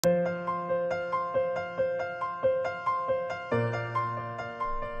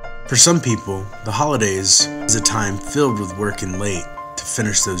For some people, the holidays is a time filled with working late to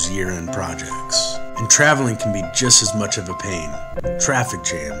finish those year-end projects. And traveling can be just as much of a pain. Traffic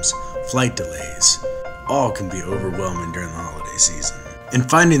jams, flight delays, all can be overwhelming during the holiday season. And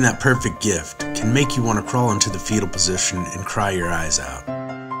finding that perfect gift can make you want to crawl into the fetal position and cry your eyes out.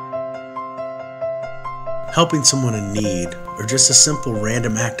 Helping someone in need, or just a simple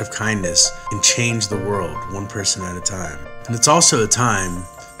random act of kindness, can change the world one person at a time. And it's also a time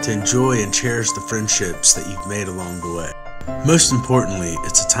to enjoy and cherish the friendships that you've made along the way. Most importantly,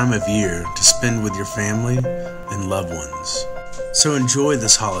 it's a time of year to spend with your family and loved ones. So enjoy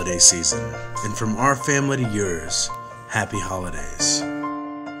this holiday season, and from our family to yours, happy holidays.